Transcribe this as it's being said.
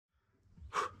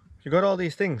You got all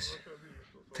these things,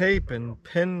 tape and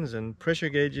pins and pressure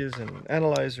gauges and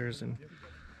analyzers, and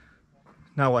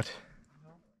now what?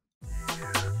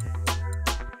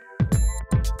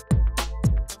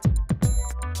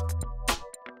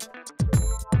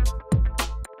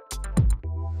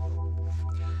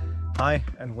 Hi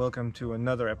and welcome to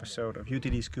another episode of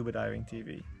UTD Scuba Diving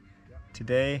TV.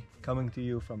 Today, coming to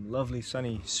you from lovely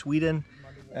sunny Sweden,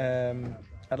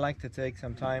 I'd like to take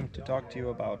some time to talk to you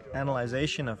about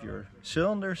analyzation of your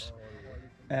cylinders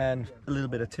and a little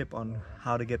bit of tip on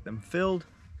how to get them filled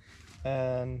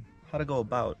and how to go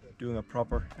about doing a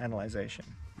proper analyzation.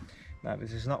 Now,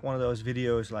 this is not one of those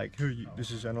videos like, hey,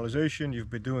 this is analyzation, you've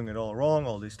been doing it all wrong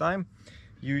all this time.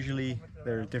 Usually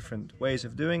there are different ways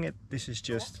of doing it. This is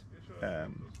just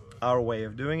our way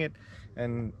of doing it,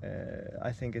 and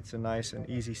I think it's a nice and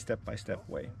easy step-by-step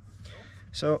way.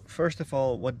 So first of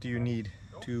all, what do you need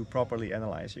to properly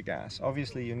analyze your gas?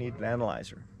 Obviously you need an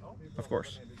analyzer, of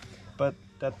course, but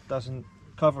that doesn't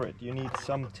cover it. You need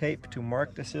some tape to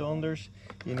mark the cylinders,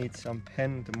 you need some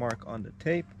pen to mark on the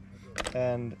tape,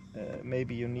 and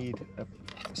maybe you need a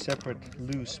separate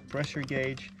loose pressure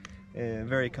gauge.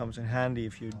 Very comes in handy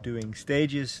if you're doing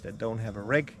stages that don't have a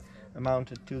reg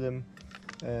mounted to them.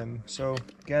 So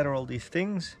gather all these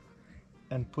things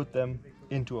and put them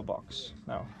into a box.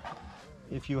 Now,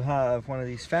 if you have one of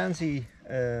these fancy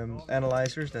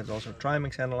analyzers, there's also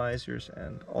Trimix analyzers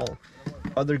and all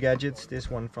other gadgets. This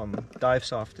one from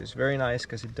Divesoft is very nice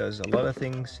because it does a lot of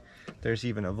things. There's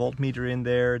even a voltmeter in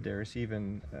there. There's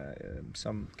even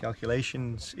some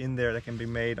calculations in there that can be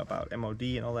made about MOD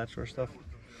and all that sort of stuff.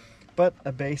 But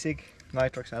a basic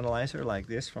nitrox analyzer like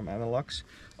this from Analux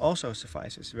also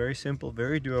suffices. Very simple,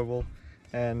 very durable,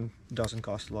 and doesn't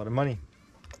cost a lot of money.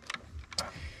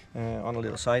 On a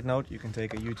little side note, you can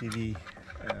take a UTD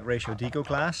ratio deco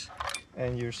class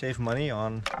and you save money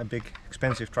on a big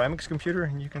expensive Trimix computer,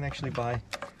 and you can actually buy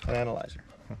an analyzer.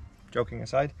 Joking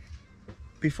aside,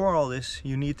 before all this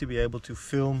you need to be able to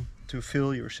fill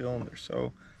your cylinder.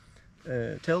 So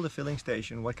tell the filling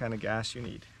station what kind of gas you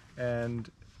need, and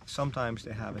sometimes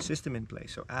they have a system in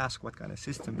place, so ask what kind of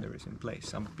system there is in place.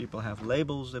 Some people have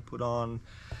labels they put on,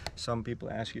 some people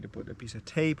ask you to put a piece of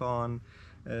tape on.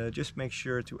 Just make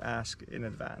sure to ask in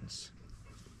advance.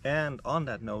 And on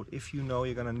that note, if you know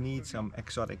you're going to need some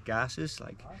exotic gases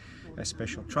like a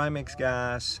special Trimix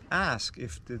gas, ask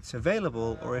if it's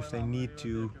available or if they need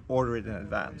to order it in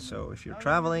advance. So if you're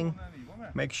traveling,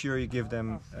 make sure you give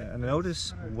them a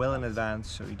notice well in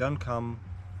advance so you don't come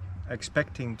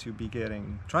expecting to be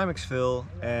getting Trimix fill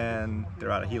and they're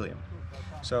out of helium.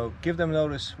 So give them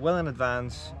notice well in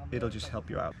advance, it'll just help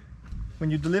you out.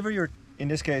 When you deliver your, in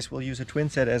this case we'll use a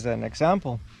twin set as an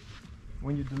example.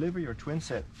 When you deliver your twin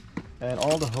set and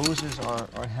all the hoses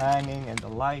are hanging and the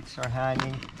lights are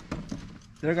hanging,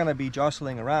 they're going to be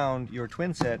jostling around your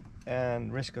twin set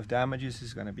and risk of damages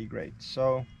is going to be great.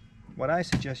 So what I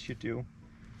suggest you do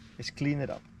is clean it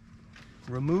up.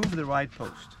 Remove the right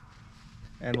post.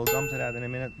 And we'll come to that in a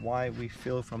minute, why we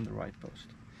fill from the right post.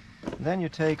 And then you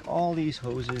take all these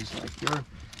hoses, like your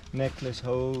necklace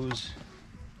hose,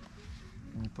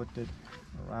 and you put it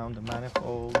around the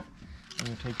manifold. And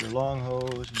you take your long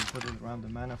hose and you put it around the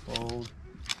manifold.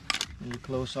 And you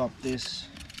close up this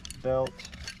belt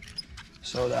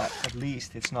so that at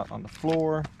least it's not on the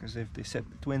floor, because if they set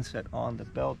the twin set on the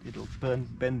belt, it'll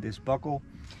bend this buckle.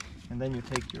 And then you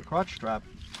take your crotch strap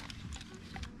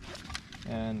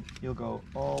and you'll go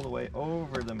all the way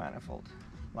over the manifold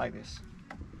like this.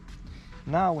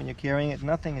 Now when you're carrying it,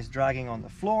 nothing is dragging on the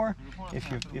floor. If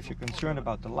you're concerned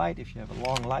about the light, if you have a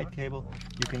long light cable,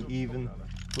 you can even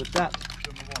put that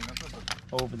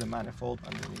over the manifold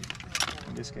underneath.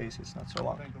 In this case it's not so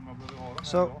long.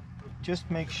 So just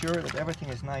make sure that everything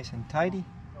is nice and tidy.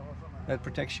 That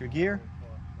protects your gear.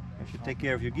 If you take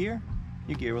care of your gear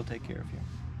will take care of you.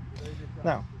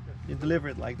 Now you deliver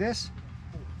it like this,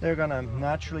 they're gonna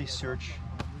naturally search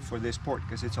for this port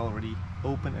because it's already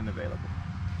open and available.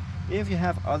 If you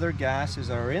have other gases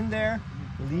that are in there,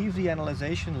 leave the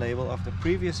analyzation label of the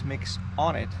previous mix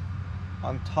on it,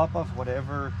 on top of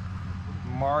whatever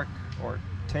mark or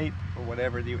tape or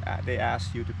whatever they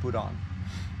asked you to put on,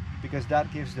 because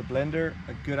that gives the blender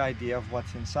a good idea of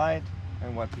what's inside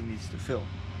and what he needs to fill.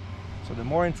 So the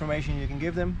more information you can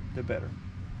give them, the better.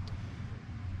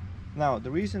 Now, the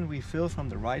reason we fill from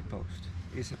the right post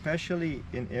is especially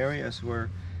in areas where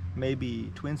maybe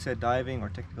twin set diving or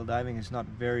technical diving is not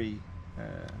very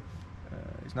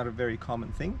a very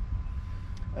common thing.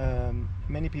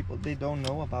 Many people, they don't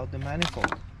know about the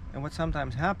manifold, and what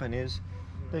sometimes happen is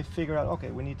they figure out,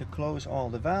 okay, we need to close all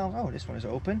the valves. Oh, this one is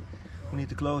open, we need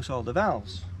to close all the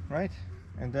valves, right?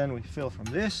 and then we fill from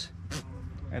this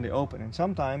and they open, and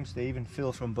sometimes they even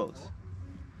fill from both.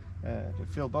 They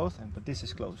fill both, but this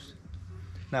is closed.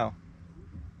 Now,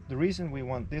 the reason we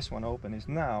want this one open is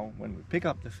now when we pick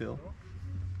up the fill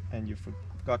and you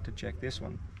forgot to check this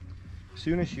one, as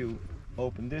soon as you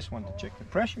open this one to check the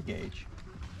pressure gauge,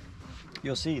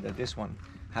 you'll see that this one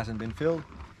hasn't been filled.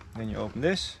 Then you open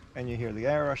this and you hear the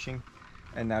air rushing,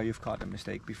 and now you've caught a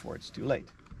mistake before it's too late.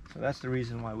 So that's the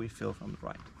reason why we fill from the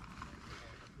right.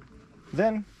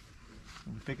 Then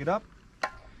you pick it up,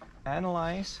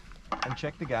 analyze and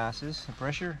check the gases, the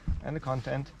pressure and the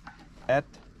content at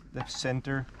the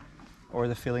center or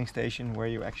the filling station where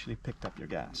you actually picked up your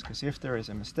gas. Because if there is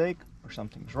a mistake or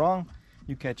something's wrong,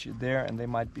 you catch it there and they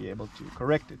might be able to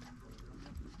correct it.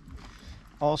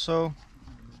 Also,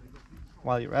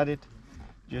 while you're at it,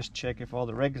 just check if all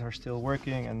the regs are still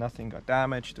working and nothing got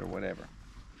damaged or whatever.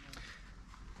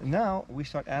 And now we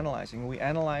start analyzing. We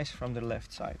analyze from the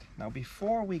left side. Now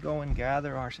before we go and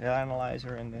gather our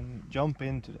analyzer and then jump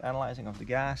into the analyzing of the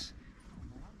gas,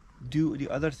 do the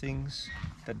other things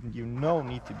that you know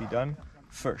need to be done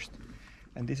first.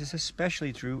 And this is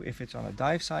especially true if it's on a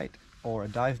dive site or a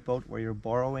dive boat where you're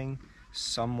borrowing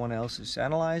someone else's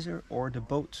analyzer or the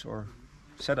boat's or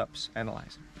setup's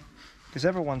analyzer. Because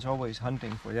everyone's always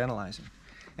hunting for the analyzer,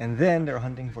 and then they're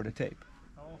hunting for the tape.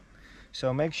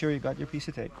 So make sure you got your piece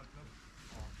of tape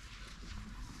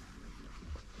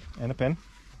and a pen.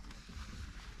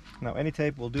 Now any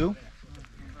tape will do.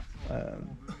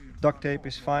 Duct tape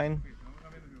is fine.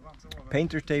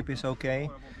 Painter tape is okay.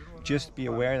 Just be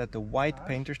aware that the white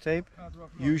painter's tape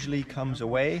usually comes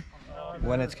away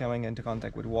when it's coming into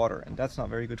contact with water, and that's not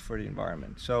very good for the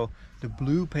environment. So the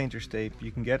blue painter's tape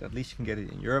you can get, at least you can get it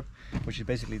in Europe, which is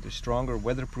basically the stronger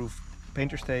weatherproof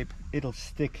painter's tape. It'll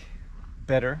stick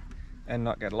better and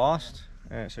not get lost,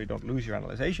 so you don't lose your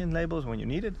analyzation labels when you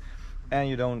need it, and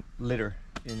you don't litter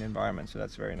in the environment, so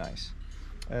that's very nice.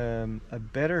 A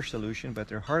better solution, but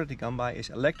they're harder to come by, is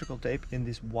electrical tape in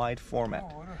this wide format.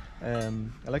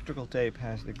 Electrical tape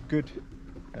has the good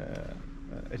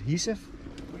adhesive,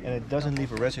 and it doesn't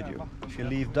leave a residue. If you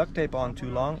leave duct tape on too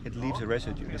long, it leaves a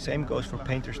residue. The same goes for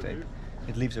painter's tape.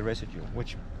 It leaves a residue,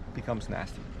 which becomes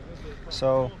nasty.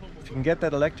 So if you can get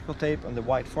that electrical tape on the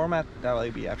wide format, that will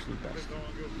be absolute best.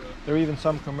 There are even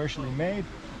some commercially made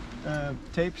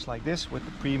tapes like this with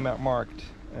the pre-marked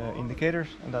indicators,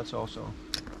 and that's also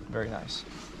very nice.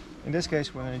 In this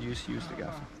case, we're going to use the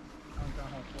gaffer.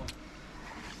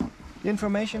 The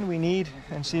information we need,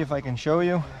 and see if I can show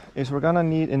you, is we're going to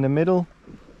need in the middle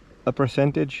a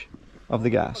percentage of the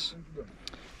gas.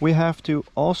 We have to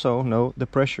also know the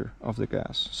pressure of the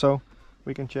gas, so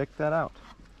we can check that out.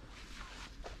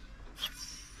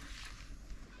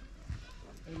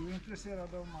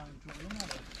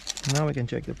 Now we can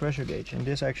check the pressure gauge, and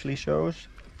this actually shows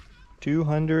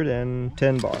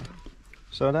 210 bar.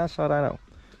 So that's what I know,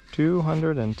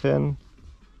 210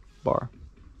 bar.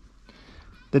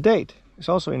 The date is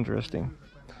also interesting,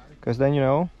 because then you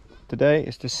know today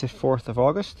is the 4th of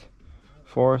August.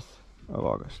 4th of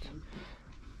August.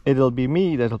 It'll be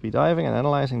me that'll be diving and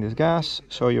analyzing this gas,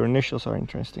 so your initials are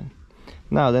interesting.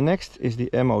 Now the next is the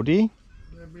MOD,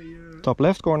 top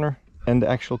left corner, and the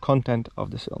actual content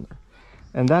of the cylinder.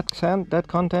 And that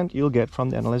content you'll get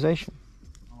from the analyzation.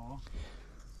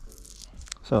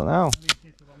 So now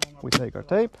we take our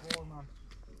tape,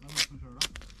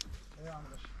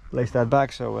 place that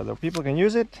back so other people can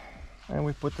use it, and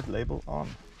we put the label on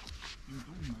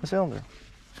the cylinder.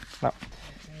 Now,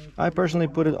 I personally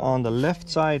put it on the left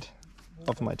side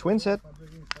of my twin set,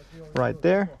 right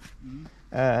there,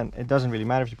 and it doesn't really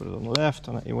matter if you put it on the left,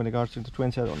 in regards to the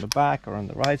twin set, on the back or on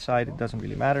the right side, it doesn't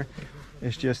really matter.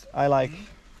 It's just I like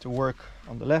to work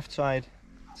on the left side.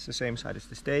 It's the same side as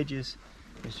the stages.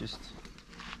 It's just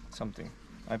something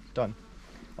I've done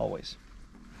always.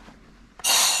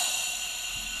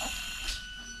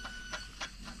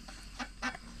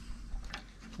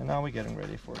 And now we're getting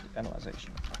ready for the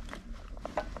analyzation.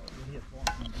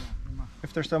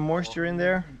 If there's some moisture in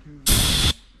there,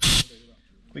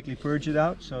 quickly purge it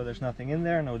out so there's nothing in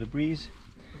there, no debris.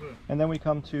 And then we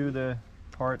come to the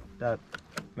part that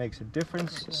makes a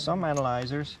difference. Some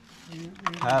analyzers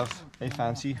have a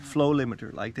fancy flow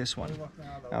limiter like this one.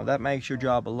 Now that makes your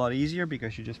job a lot easier,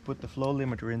 because you just put the flow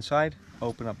limiter inside,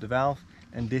 open up the valve,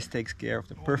 and this takes care of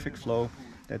the perfect flow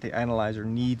that the analyzer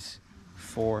needs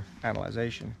for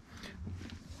analyzation.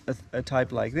 A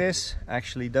type like this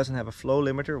actually doesn't have a flow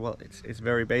limiter. Well, it's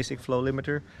very basic flow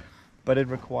limiter, but it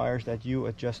requires that you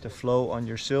adjust the flow on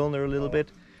your cylinder a little bit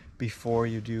before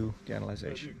you do the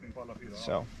analyzation.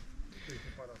 So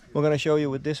we're going to show you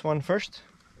with this one first.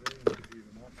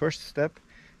 First step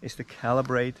is to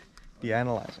calibrate the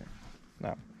analyzer.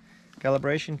 Now,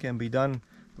 calibration can be done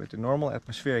with the normal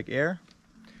atmospheric air.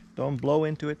 Don't blow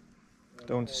into it,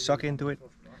 don't suck into it,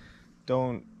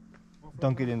 don't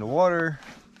dunk it in the water,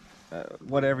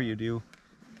 whatever you do,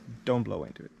 don't blow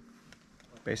into it,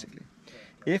 basically.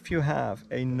 If you have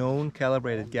a known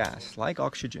calibrated gas, like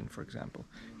oxygen for example,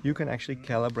 you can actually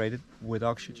calibrate it with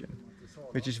oxygen,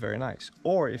 which is very nice.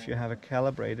 Or if you have a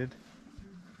calibrated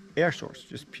air source,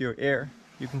 just pure air,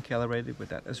 you can calibrate it with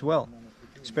that as well.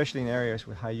 Especially in areas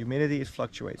with high humidity, it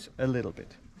fluctuates a little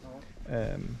bit.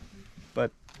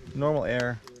 But normal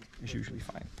air is usually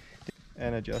fine.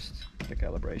 And adjust the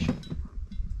calibration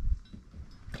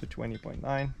to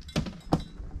 20.9.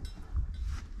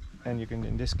 And you can,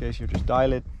 in this case, you just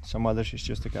dial it. Some others is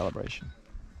just a calibration.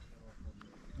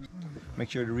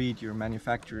 Make sure to read your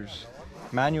manufacturer's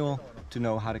manual to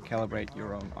know how to calibrate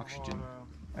your own oxygen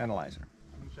analyzer.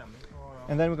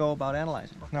 And then we go about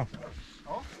analyzing. Now,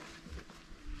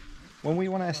 when we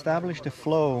want to establish the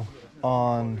flow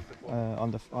on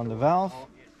the valve,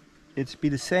 it's be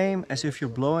the same as if you're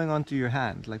blowing onto your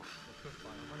hand. Like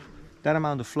that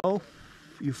amount of flow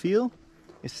you feel,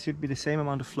 it should be the same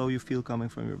amount of flow you feel coming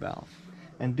from your valve.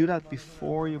 And do that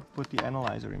before you put the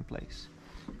analyzer in place,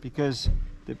 because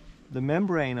the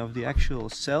membrane of the actual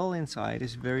cell inside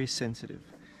is very sensitive.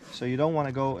 So you don't want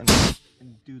to go and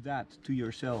do that to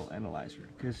your cell analyzer,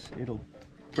 because it'll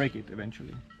break it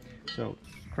eventually. So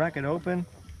crack it open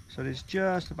so it's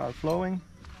just about flowing.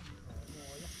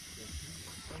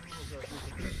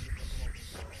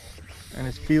 And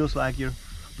it feels like you're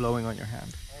blowing on your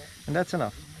hand. And that's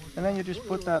enough. And then you just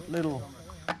put that little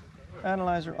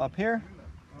analyzer up here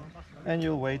and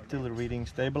you'll wait till the reading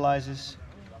stabilizes.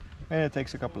 And it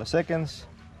takes a couple of seconds.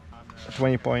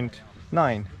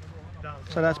 20.9.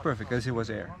 So that's perfect because it was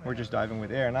air. We're just diving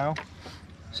with air now.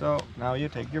 So now you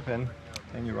take your pen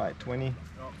and you write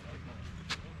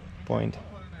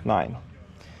 20.9.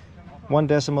 1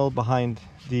 decimal behind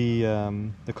the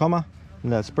comma,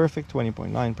 and that's perfect.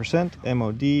 20.9%.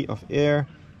 MOD of air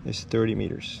is 30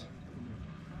 meters.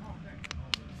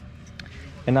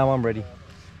 And now I'm ready.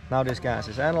 Now this gas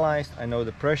is analyzed, I know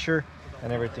the pressure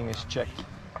and everything is checked.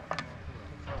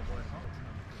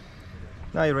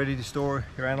 Now you're ready to store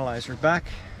your analyzer back.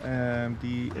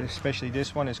 Especially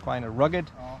this one is kind of rugged,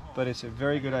 but it's a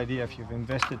very good idea if you've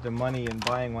invested the money in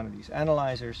buying one of these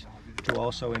analyzers to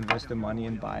also invest the money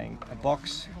in buying a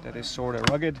box that is sort of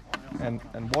rugged and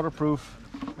waterproof.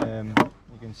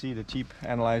 You can see the cheap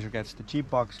analyzer gets the cheap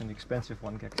box and the expensive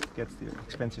one gets the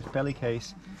expensive belly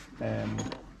case.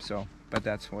 But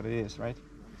that's what it is, right?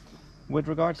 With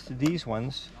regards to these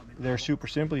ones, they're super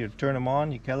simple. You turn them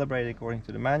on, you calibrate it according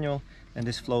to the manual, and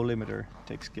this flow limiter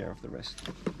takes care of the rest.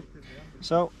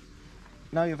 So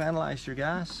now you've analyzed your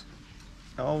gas.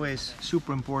 Always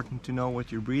super important to know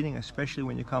what you're breathing, especially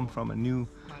when you come from a new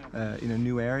in a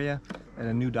new area, at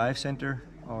a new dive center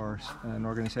or an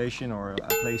organization or a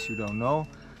place you don't know.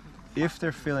 If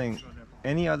they're filling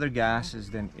any other gases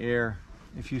than air,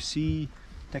 if you see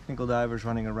technical divers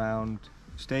running around,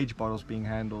 stage bottles being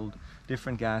handled,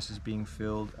 different gases being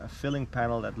filled, a filling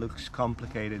panel that looks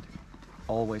complicated,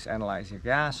 always analyze your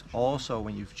gas. Also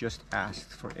when you've just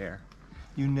asked for air.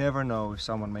 You never know if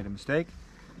someone made a mistake,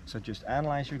 so just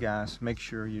analyze your gas, make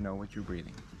sure you know what you're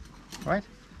breathing. Right?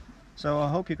 So I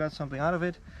hope you got something out of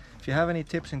it. If you have any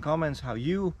tips and comments how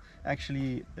you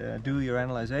actually do your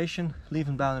analyzation, leave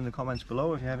them down in the comments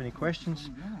below. If you have any questions,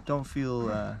 don't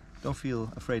feel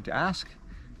afraid to ask.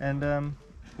 And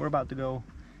we're about to go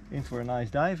in for a nice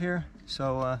dive here.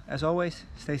 So as always,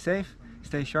 stay safe,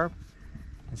 stay sharp,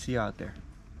 and see you out there.